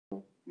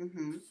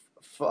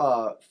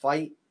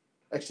fight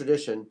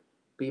extradition,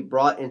 be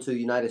brought into the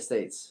United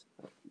States.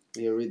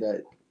 You read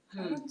that.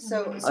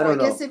 So I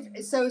don't I guess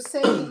know.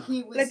 say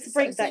he was. Let's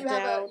break that you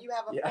down. You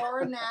have a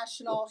foreign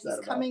national. He's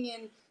coming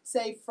in,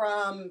 say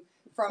from.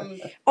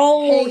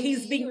 Oh, Haiti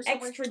he's being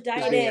extradited.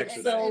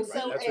 That's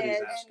what he's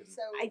asking.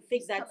 So I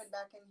think that's coming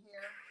back in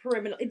here.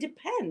 criminal. It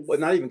depends. Well,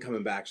 not even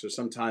coming back. So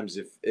sometimes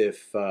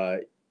if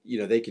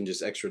they can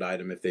just extradite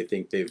them if they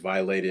think they've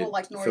violated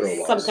federal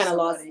laws. Some kind of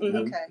laws. Mm-hmm.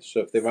 Okay.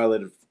 So if they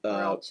violated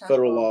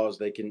federal laws,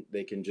 they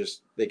can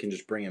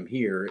just bring them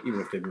here,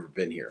 even if they've never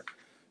been here.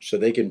 So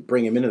they can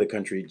bring him into the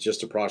country just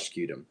to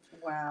prosecute him.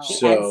 Wow.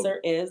 The answer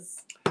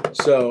is.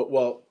 So,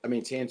 well, I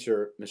mean, to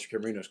answer Mr.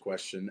 Camarino's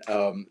question,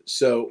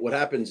 so what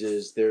happens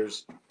is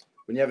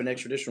when you have an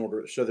extradition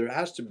order, so there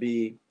has to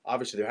be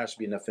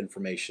enough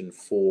information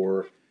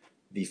for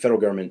the federal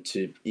government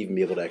to even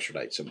be able to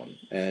extradite someone.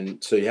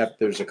 And so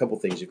there's a couple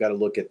things. You've got to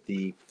look at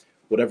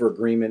whatever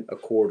agreement,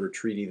 accord, or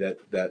treaty that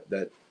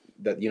the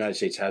United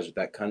States has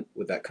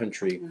with that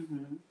country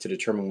to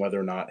determine whether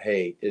or not,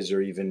 hey, is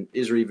there even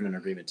an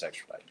agreement to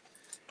extradite?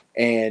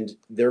 And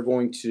they're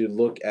going to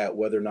look at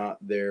whether or not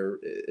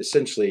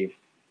essentially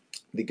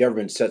the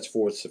government sets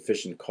forth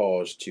sufficient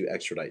cause to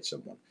extradite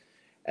someone.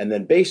 And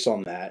then based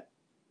on that,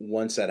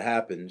 once that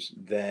happens,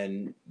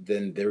 then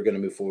they're going to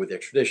move forward with the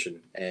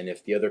extradition. And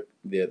if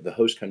the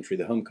host country,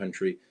 the home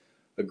country,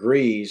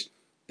 agrees,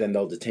 then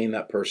they'll detain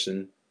that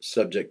person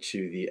subject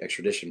to the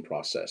extradition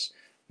process.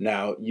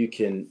 Now, you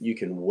can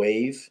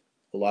waive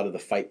a lot of the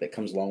fight that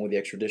comes along with the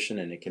extradition,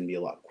 and it can be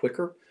a lot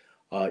quicker.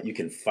 You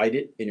can fight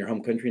it in your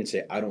home country and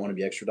say, I don't want to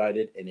be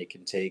extradited, and it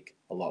can take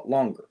a lot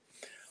longer.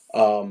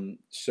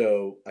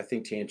 So I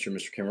think to answer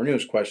Mr.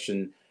 Camarino's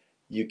question,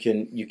 you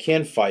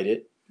can fight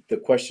it. The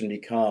question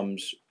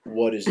becomes,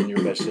 what is in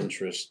your best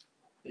interest?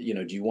 Do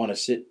you want to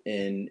sit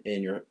in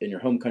your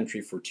home country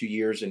for 2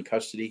 years in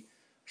custody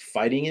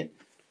fighting it?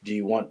 Do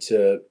you want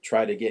to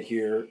try to get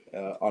here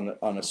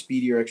on a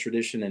speedier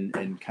extradition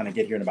and kind of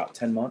get here in about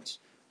 10 months,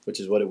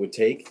 which is what it would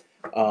take?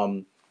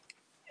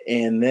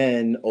 And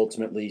then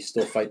ultimately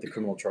still fight the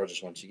criminal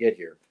charges once you get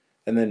here.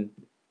 And then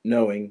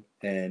knowing,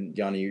 and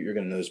Yanni, you're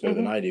going to know this better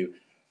than I do,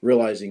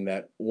 realizing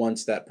that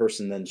once that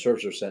person then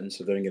serves their sentence,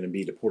 so they're going to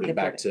be deported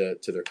back to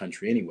their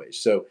country anyways.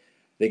 So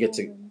they get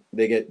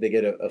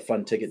a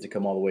fun ticket to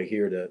come all the way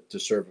here to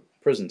serve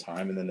prison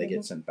time, and then they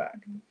get sent back.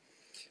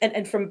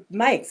 And from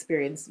my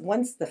experience,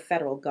 once the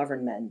federal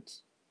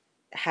government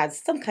has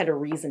some kind of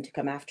reason to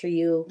come after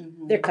you,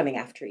 they're coming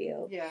after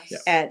you. Yes.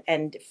 Yeah.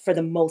 And for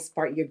the most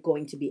part, you're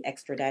going to be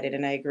extradited.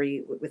 And I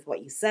agree with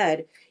what you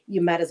said.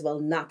 You might as well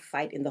not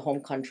fight in the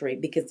home country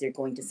because they're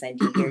going to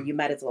send you here. You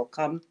might as well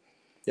come.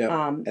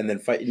 Yeah. And then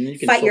fight. And you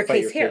can fight still your fight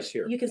case your here. case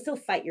here. You can still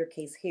fight your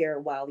case here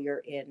while you're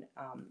in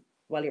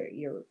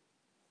you're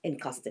in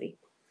custody.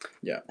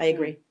 Yeah. I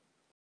agree.